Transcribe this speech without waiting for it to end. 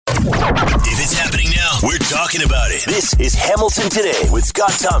talking about it. This is Hamilton Today with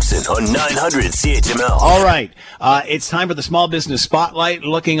Scott Thompson on 900 CHML. All right. It's time for the Small Business Spotlight,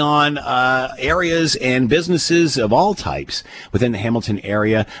 looking on areas and businesses of all types within the Hamilton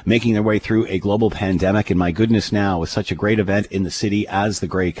area, making their way through a global pandemic. And my goodness, now with such a great event in the city as the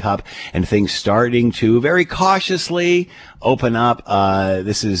Grey Cup and things starting to very cautiously open up.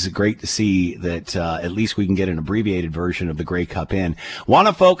 This is great to see that at least we can get an abbreviated version of the Grey Cup in. Want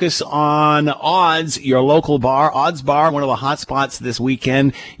to focus on Odds, your local bar. Odds Bar, one of the hot spots this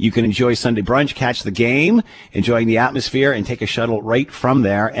weekend. You can enjoy Sunday brunch, catch the game, enjoying the atmosphere, and take a shuttle right from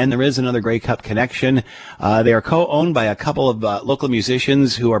there. And there is another Grey Cup connection. They are co-owned by a couple of local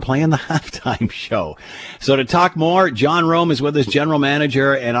musicians who are playing the halftime show. So to talk more, John Rome is with us, general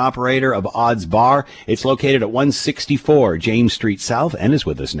manager and operator of Odds Bar. It's located at 164 James Street South and is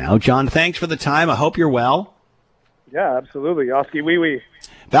with us now. John, thanks for the time. I hope you're well. Yeah, absolutely. Oski wee wee.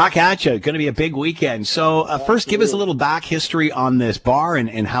 Back at you. Going to be a big weekend. So first, give us a little back history on this bar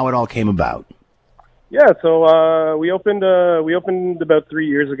and how it all came about. Yeah, so we opened about 3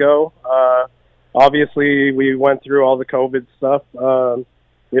 years ago. Obviously, we went through all the COVID stuff.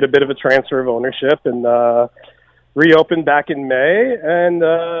 We had a bit of a transfer of ownership and reopened back in May.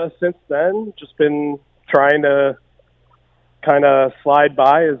 And since then, just been trying to kind of slide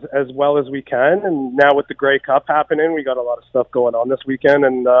by as well as we can. And now with the Grey Cup happening, we got a lot of stuff going on this weekend.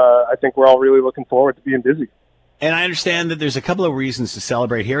 And I think we're all really looking forward to being busy. And I understand that there's a couple of reasons to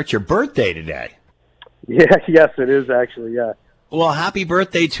celebrate here. It's your birthday today. Yeah, yes, it is actually, yeah. Well, happy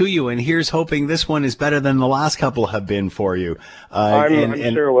birthday to you, and here's hoping this one is better than the last couple have been for you. I'm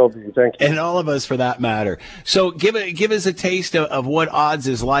sure it will be. Thank you. And all of us, for that matter. So give us a taste of what Odds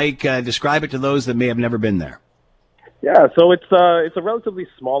is like. Describe it to those that may have never been there. Yeah, so it's a relatively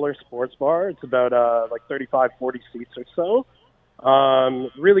smaller sports bar. It's about like 35, 40 seats or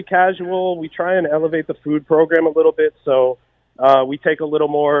so. Really casual. We try and elevate the food program a little bit, so we take a little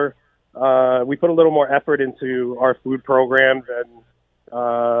more. We put a little more effort into our food programs,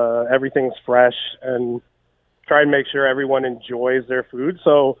 and everything's fresh, and try and make sure everyone enjoys their food.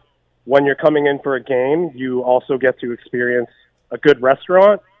 So when you're coming in for a game, you also get to experience a good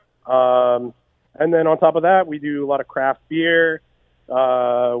restaurant. And then on top of that, we do a lot of craft beer.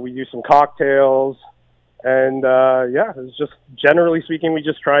 We do some cocktails. And, yeah, it's just generally speaking, we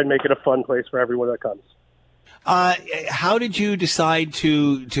just try and make it a fun place for everyone that comes. How did you decide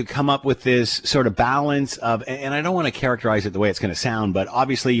to come up with this sort of balance of, and I don't want to characterize it the way it's going to sound, but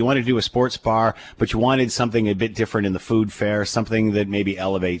obviously you wanted to do a sports bar, but you wanted something a bit different in the food fare, something that maybe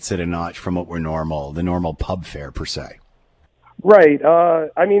elevates it a notch from what the normal pub fare per se. Right.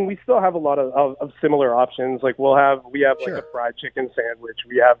 I mean, we still have a lot of similar options. Like we have Sure. like a fried chicken sandwich.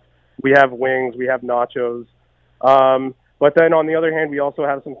 We have wings. We have nachos. But then on the other hand, we also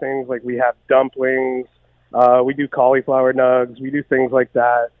have some things like we have dumplings. We do cauliflower nugs. We do things like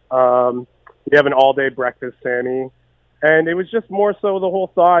that. We have an all-day breakfast, Sammy. And it was just more so the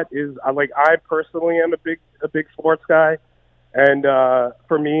whole thought is, I personally am a big sports guy. And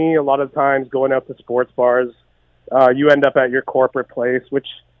for me, a lot of times going out to sports bars, you end up at your corporate place, which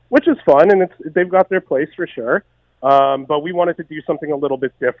is fun, and they've got their place for sure. But we wanted to do something a little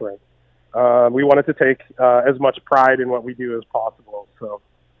bit different. We wanted to take as much pride in what we do as possible. So.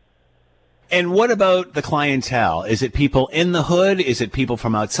 And what about the clientele? Is it people in the hood? Is it people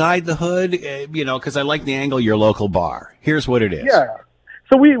from outside the hood? Because I like the angle your local bar. Here's what it is. Yeah.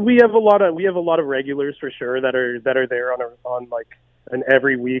 So we have a lot of regulars for sure that are there on like an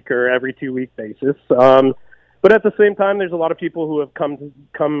every week or every 2 week basis. But at the same time, there's a lot of people who have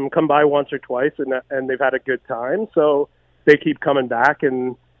come by once or twice and they've had a good time. So they keep coming back.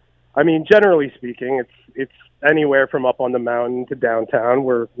 And I mean, generally speaking, it's anywhere from up on the mountain to downtown.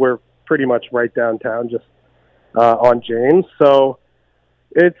 We're pretty much right downtown, just on James. So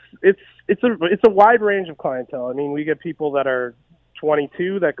it's a wide range of clientele. I mean, we get people that are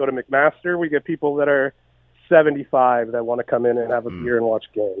 22 that go to McMaster. We get people that are 75 that want to come in and have a beer and watch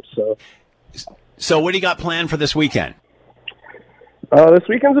games. So what do you got planned for this weekend? This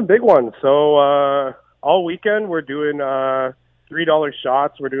weekend's a big one. So all weekend we're doing $3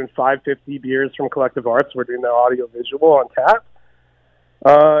 shots. We're doing $5.50 beers from Collective Arts. We're doing the audio visual on tap.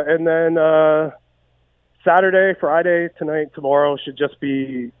 And then Saturday, Friday, tonight, tomorrow should just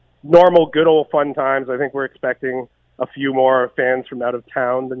be normal, good old fun times. I think we're expecting a few more fans from out of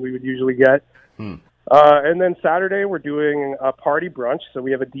town than we would usually get. And then Saturday, we're doing a party brunch. So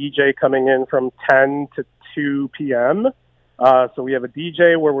we have a DJ coming in from 10 to 2 p.m. So we have a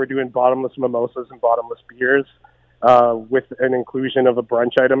DJ where we're doing bottomless mimosas and bottomless beers with an inclusion of a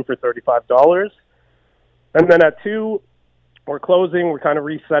brunch item for $35. And then at 2, we're closing. We're kind of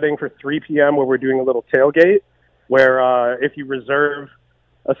resetting for 3 p.m. where we're doing a little tailgate where if you reserve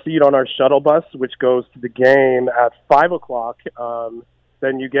a seat on our shuttle bus, which goes to the game at 5 o'clock,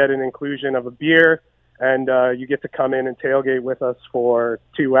 then you get an inclusion of a beer, and you get to come in and tailgate with us for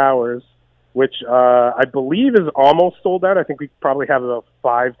 2 hours, which I believe is almost sold out. I think we probably have about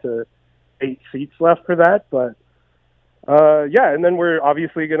 5 to 8 seats left for that. But, and then we're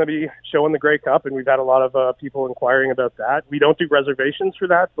obviously going to be showing the Grey Cup, and we've had a lot of people inquiring about that. We don't do reservations for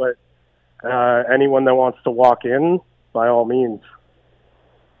that, but anyone that wants to walk in, by all means.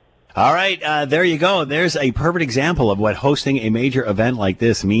 All right, there you go. There's a perfect example of what hosting a major event like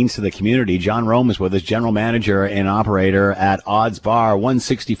this means to the community. John Rome is with us, general manager and operator at Odds Bar,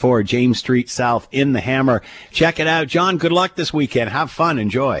 164 James Street South in the Hammer. Check it out. John, good luck this weekend. Have fun.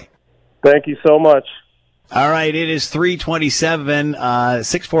 Enjoy. Thank you so much. All right, it is 3:27,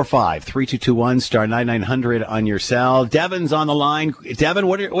 645-3221, star 9900 on your cell. Devin's on the line. Devin,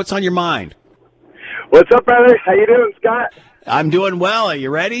 what's on your mind? What's up, brother? How you doing, Scott? I'm doing well. Are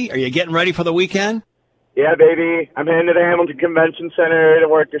you ready? Are you getting ready for the weekend? Yeah, baby. I'm heading to the Hamilton Convention Center to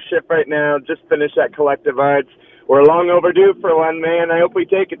work a shift right now. Just finished at Collective Arts. We're long overdue for one, man. I hope we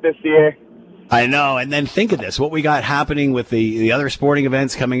take it this year. I know. And then think of this, what we got happening with the other sporting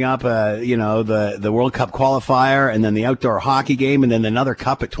events coming up, the World Cup qualifier and then the outdoor hockey game and then another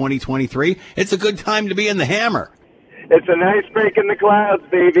cup at 2023. It's a good time to be in the Hammer. It's a nice break in the clouds,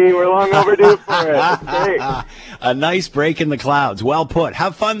 baby. We're long overdue for it. It's great. A nice break in the clouds. Well put.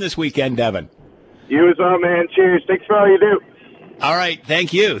 Have fun this weekend, Devin. You as well, man. Cheers. Thanks for all you do. All right.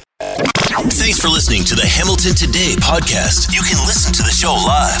 Thank you. Thanks for listening to the Hamilton Today podcast. You can listen to the show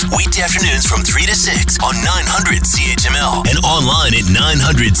live weekday afternoons from 3 to 6 on 900 CHML and online at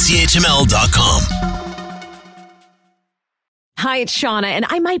 900CHML.com. Hi, it's Shauna, and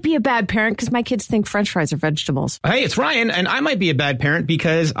I might be a bad parent because my kids think French fries are vegetables. Hey, it's Ryan, and I might be a bad parent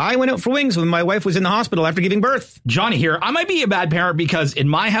because I went out for wings when my wife was in the hospital after giving birth. Johnny here. I might be a bad parent because in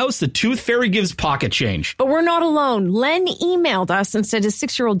my house, the tooth fairy gives pocket change. But we're not alone. Len emailed us and said his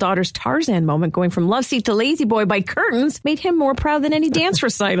 6-year-old daughter's Tarzan moment going from love seat to lazy boy by curtains made him more proud than any dance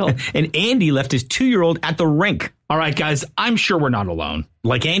recital. And Andy left his 2-year-old at the rink. All right, guys, I'm sure we're not alone.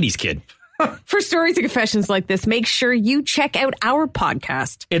 Like Andy's kid. For stories and confessions like this, make sure you check out our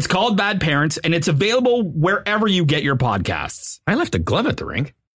podcast. It's called Bad Parents, and it's available wherever you get your podcasts. I left a glove at the rink.